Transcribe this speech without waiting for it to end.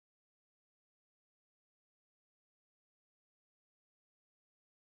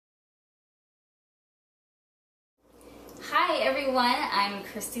everyone, I'm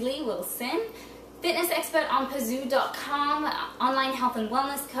Kristy Lee Wilson, fitness expert on Pazoo.com, online health and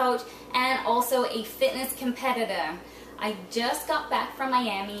wellness coach, and also a fitness competitor. I just got back from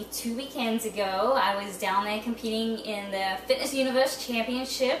Miami 2 weekends ago. I was down there competing in the Fitness Universe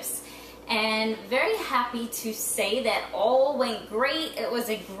Championships, and very happy to say that all went great. It was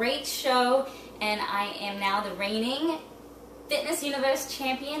a great show, and I am now the reigning Fitness Universe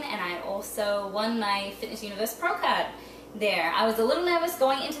champion, and I also won my Fitness Universe Pro card there. I was a little nervous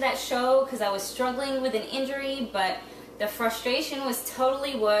going into that show because I was struggling with an injury, but the frustration was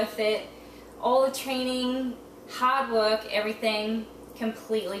totally worth it. All the training, hard work, everything,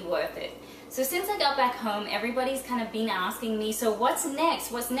 completely worth it. So since I got back home, everybody's kind of been asking me, so what's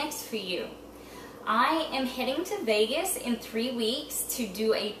next? What's next for you? I am heading to Vegas in 3 weeks to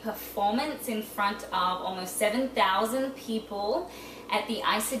do a performance in front of almost 7,000 people at the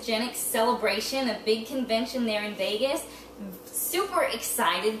Isogenics Celebration, a big convention there in Vegas. Super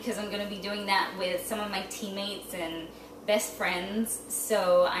excited because I'm going to be doing that with some of my teammates and best friends,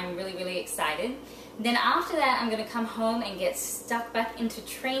 so I'm really excited. Then after that, I'm going to come home and get stuck back into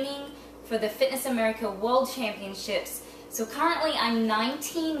training for the Fitness America World Championships. So currently I'm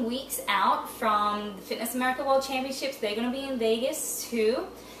 19 weeks out from the Fitness America World Championships. They're going to be in Vegas too.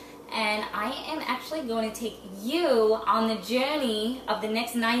 And I am actually going to take you on the journey of the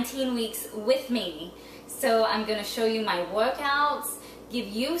next 19 weeks with me. So I'm going to show you my workouts, give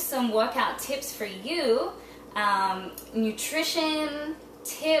you some workout tips for you, nutrition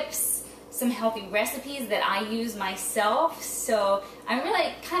tips, some healthy recipes that I use myself. So I'm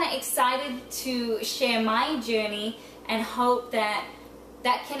really kind of excited to share my journey and hope that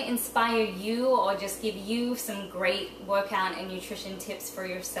that can inspire you or just give you some great workout and nutrition tips for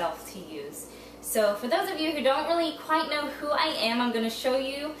yourself to use. So for those of you who don't really quite know who I am, I'm going to show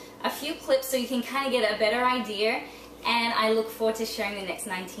you a few clips so you can kind of get a better idea, and I look forward to sharing the next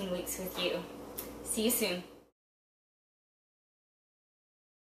 19 weeks with you. See you soon.